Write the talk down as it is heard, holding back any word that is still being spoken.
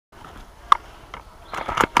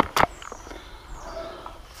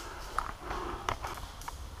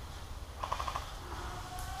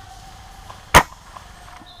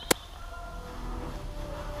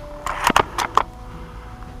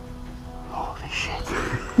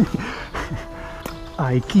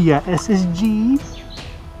IKEA SSG.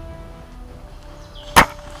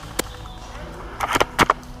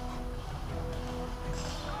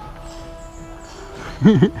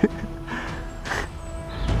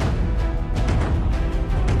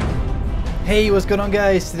 Hey, what's going on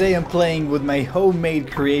guys? Today I'm playing with my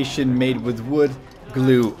homemade creation made with wood,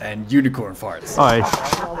 glue and unicorn farts. Hoi.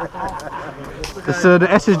 Dat is de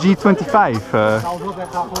SSG 25.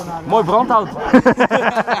 Mooi brandhout.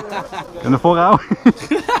 En de voorhouden.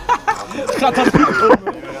 Gaat dat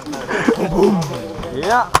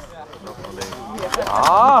Ja.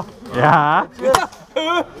 Ah. Ja.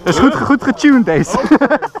 Dat is goed getuned deze.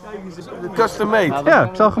 Custom made. Ja,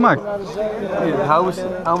 zelf gemaakt. Hier, hou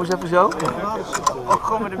eens even zo. Ook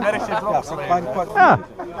gewoon met de merkje erop. Ja.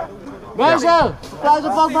 Mensen, thuis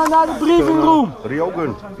vast maar naar de briefingroom.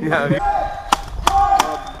 Ryogun. Ja.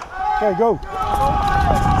 Kijk, go.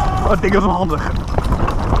 Oh, dat ding is onhandig.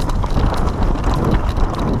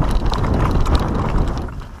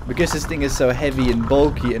 Because this thing is so heavy and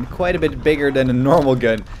bulky and quite a bit bigger than a normal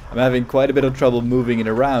gun, I'm having quite a bit of trouble moving it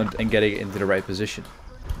around and getting it into the right position.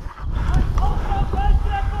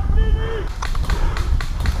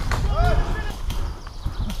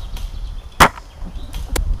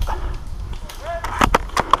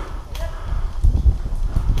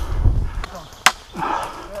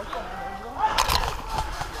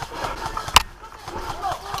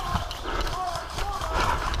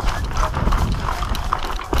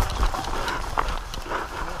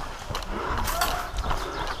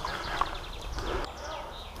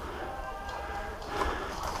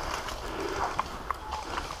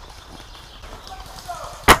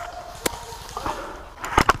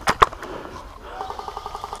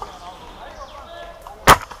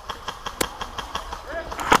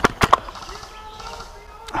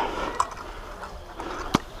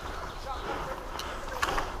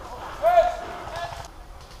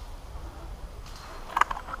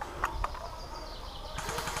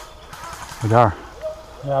 Daar.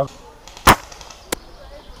 Ja.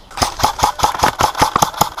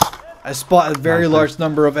 I spot a very large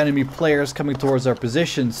number of enemy players coming towards our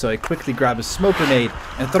position, so I quickly grab a smoke grenade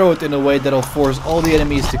and throw it in a way that'll force all the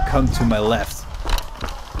enemies to come to my left.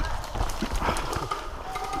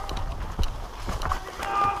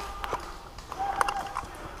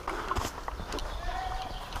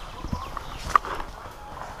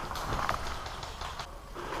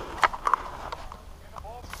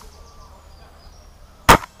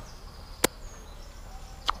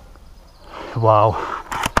 Wauw.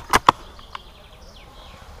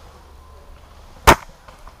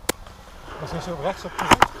 Wat is er op rechts, op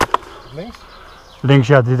links? Links,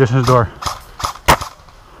 ja, dit is dus door.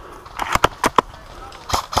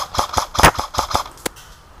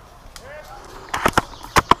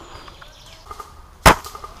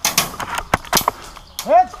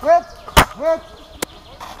 Hit!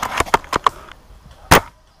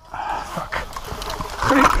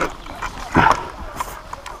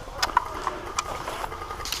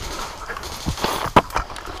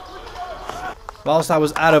 Whilst I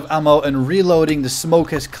was out of ammo and reloading, the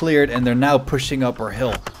smoke has cleared and they're now pushing up our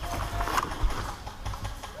hill.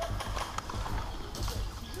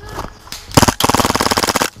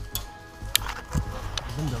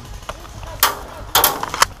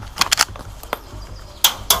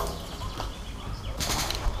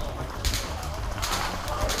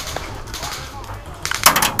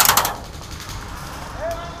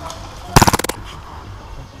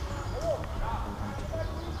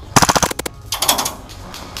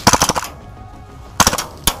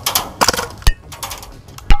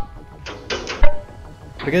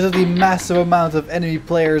 Because of the massive amount of enemy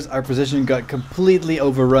players, our position got completely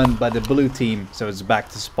overrun by the blue team, so it's back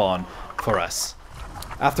to spawn for us.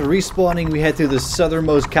 After respawning, we head to the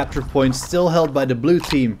southernmost capture point still held by the blue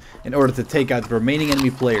team in order to take out the remaining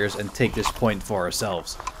enemy players and take this point for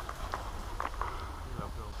ourselves.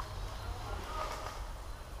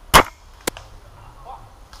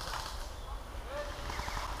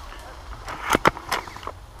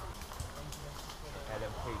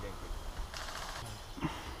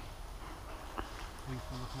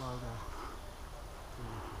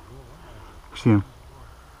 Ik zie hem.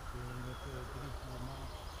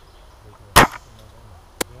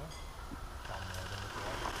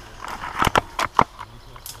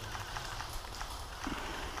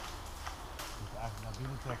 Eigenlijk naar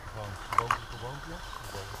binnen trekken gewoon. Boompje voor boompje.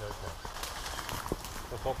 Dat is ook wel.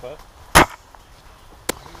 Dat is top, hè?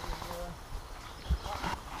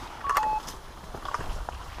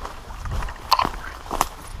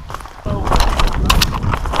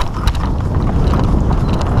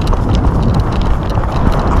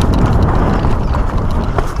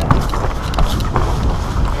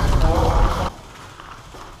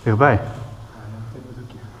 dichtbij.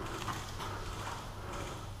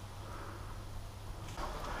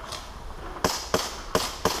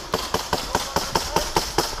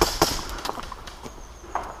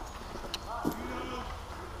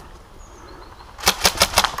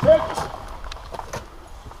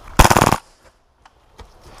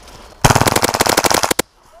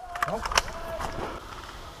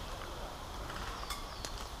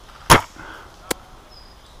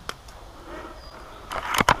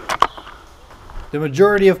 The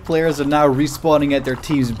majority of players are now respawning at their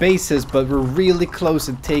team's bases, but we're really close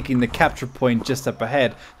in taking the capture point just up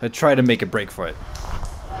ahead to try to make a break for it.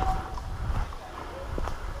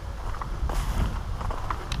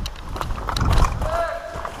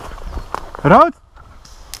 Rood!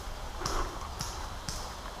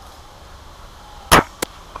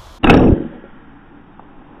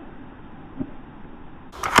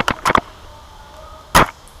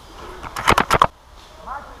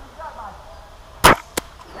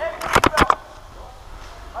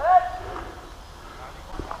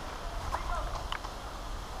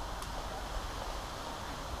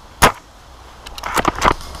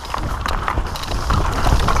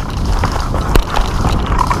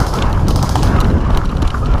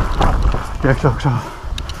 Kijk zo, zo.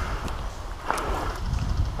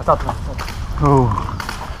 Wat staat er? Oh,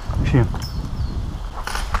 ik zie hem.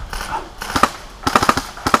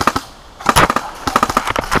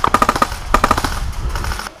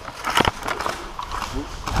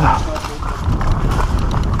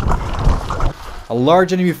 A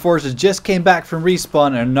large enemy forces just came back from respawn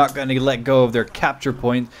and are not going to let go of their capture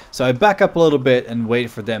point, so I back up a little bit and wait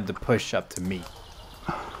for them to push up to me.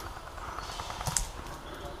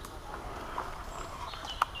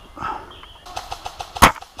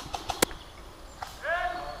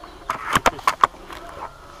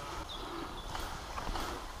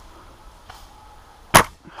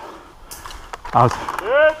 Out.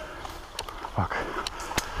 Fuck.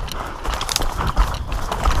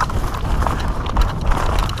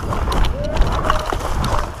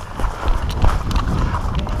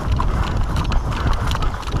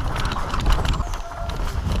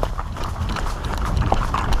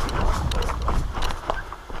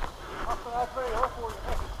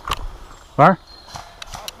 Waar?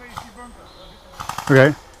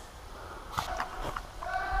 Oké.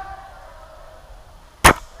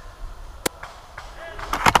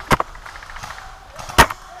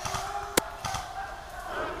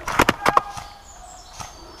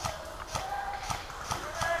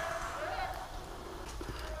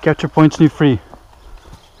 Capture points nu free.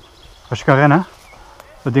 Als je kan rennen,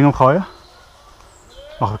 dat ding omgooien.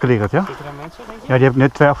 Mag ik kleren het, ja? Zitten er mensen, denk je? Ja, die heb ik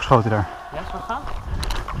net 2 afgeschoten daar. Ja, is dat gaan?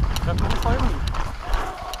 Zou ik hem gooien of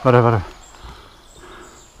niet? Wacht even. Er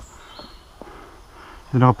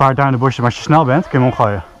zitten nog een paar daar in de bosjes, maar als je snel bent, kun je hem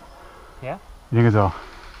omgooien. Ja? Ik denk het wel.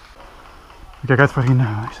 Kijk uit voor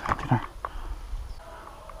vrienden. Waar is hij daar?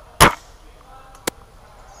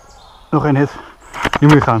 Nog één hit. Nu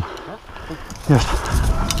moet je gaan. Yes.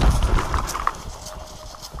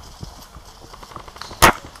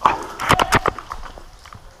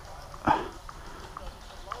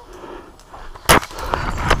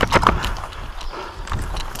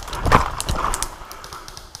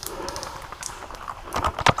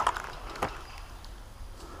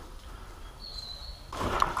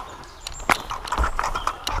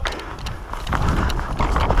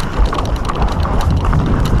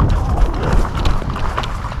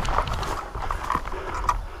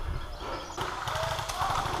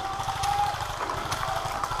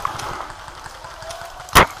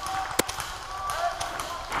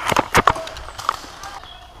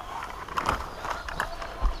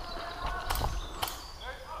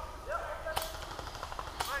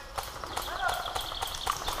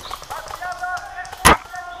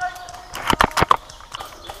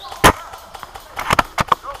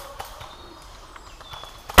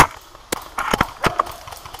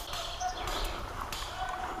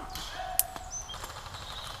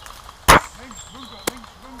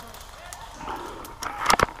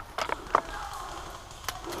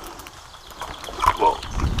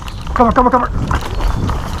 Come on.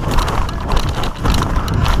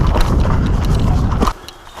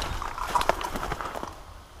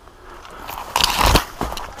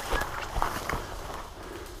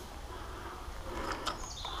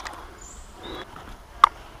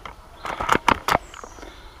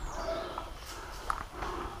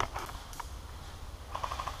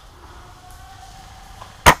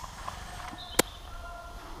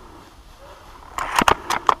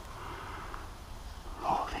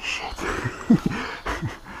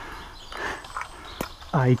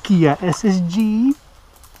 IKEA SSG.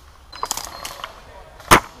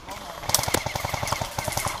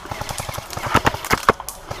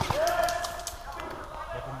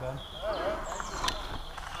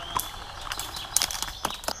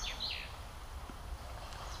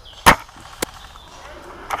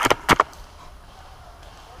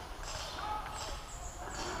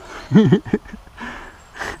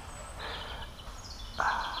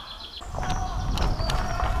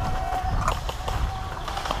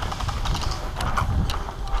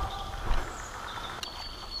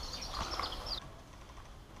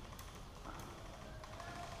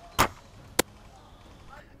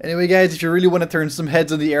 Anyway guys, if you really want to turn some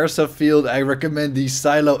heads on the airsoft field, I recommend the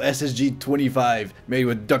Silo SSG-25, made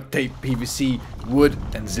with duct tape, PVC, wood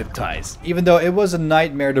and zip ties. Even though it was a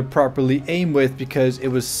nightmare to properly aim with because it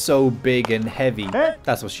was so big and heavy.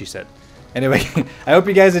 That's what she said. Anyway, I hope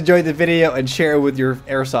you guys enjoyed the video and share it with your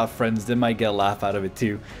airsoft friends. They might get a laugh out of it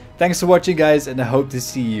too. Thanks for watching guys, and I hope to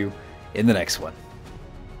see you in the next one.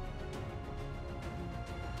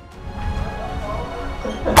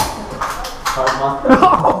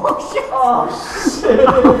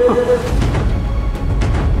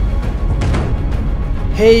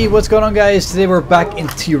 Hey, what's going on guys? Today we're back in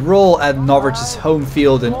Tyrol at Norwich's home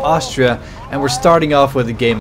field in Austria, and we're starting off with a game